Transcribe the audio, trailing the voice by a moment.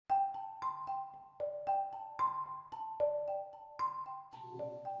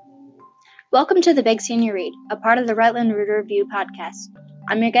Welcome to the Big Senior Read, a part of the Rutland Reader Review podcast.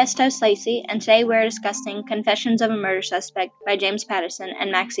 I'm your guest host, Lacey, and today we're discussing Confessions of a Murder Suspect by James Patterson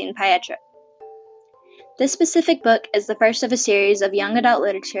and Maxine Pietro. This specific book is the first of a series of young adult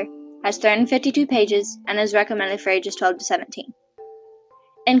literature, has 352 pages, and is recommended for ages 12 to 17.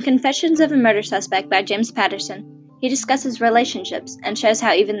 In Confessions of a Murder Suspect by James Patterson, he discusses relationships and shows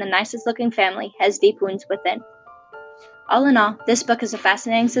how even the nicest-looking family has deep wounds within. All in all, this book is a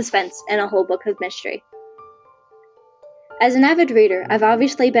fascinating suspense and a whole book of mystery. As an avid reader, I've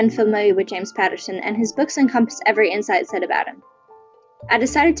obviously been familiar with James Patterson, and his books encompass every insight said about him. I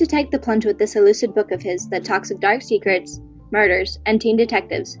decided to take the plunge with this elusive book of his that talks of dark secrets, murders, and teen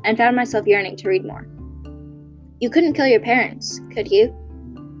detectives, and found myself yearning to read more. You couldn't kill your parents, could you?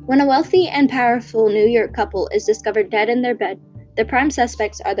 When a wealthy and powerful New York couple is discovered dead in their bed, the prime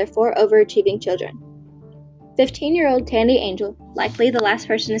suspects are their 4 overachieving children. 15-year-old Tandy Angel, likely the last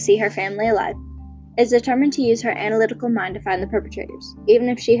person to see her family alive, is determined to use her analytical mind to find the perpetrators, even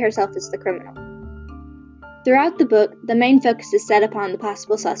if she herself is the criminal. Throughout the book, the main focus is set upon the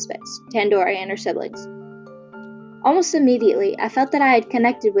possible suspects, Tandori and her siblings. Almost immediately, I felt that I had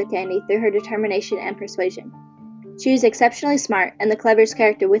connected with Tandy through her determination and persuasion. She is exceptionally smart and the cleverest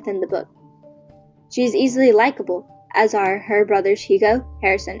character within the book. She is easily likable, as are her brothers Hugo,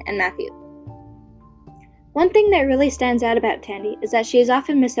 Harrison, and Matthew. One thing that really stands out about Tandy is that she is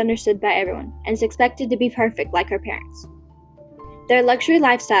often misunderstood by everyone and is expected to be perfect like her parents. Their luxury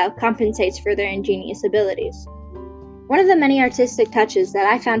lifestyle compensates for their ingenious abilities. One of the many artistic touches that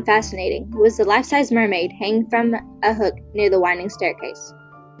I found fascinating was the life-size mermaid hanging from a hook near the winding staircase.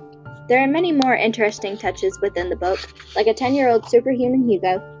 There are many more interesting touches within the book, like a 10-year-old superhuman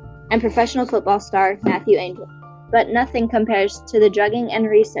Hugo and professional football star Matthew Angel, but nothing compares to the drugging and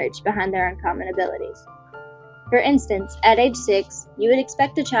research behind their uncommon abilities. For instance, at age 6, you would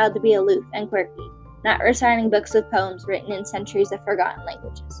expect a child to be aloof and quirky, not reciting books of poems written in centuries of forgotten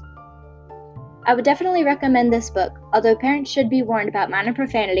languages. I would definitely recommend this book, although parents should be warned about minor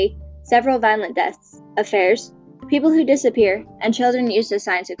profanity, several violent deaths, affairs, people who disappear, and children used as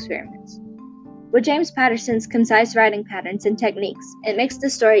science experiments. With James Patterson's concise writing patterns and techniques, it makes the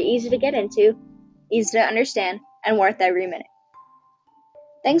story easy to get into, easy to understand, and worth every minute.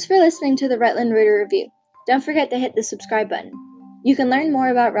 Thanks for listening to the Rutland Reader Review. Don't forget to hit the subscribe button. You can learn more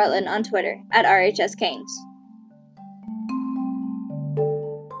about Rutland on Twitter at RHSCanes.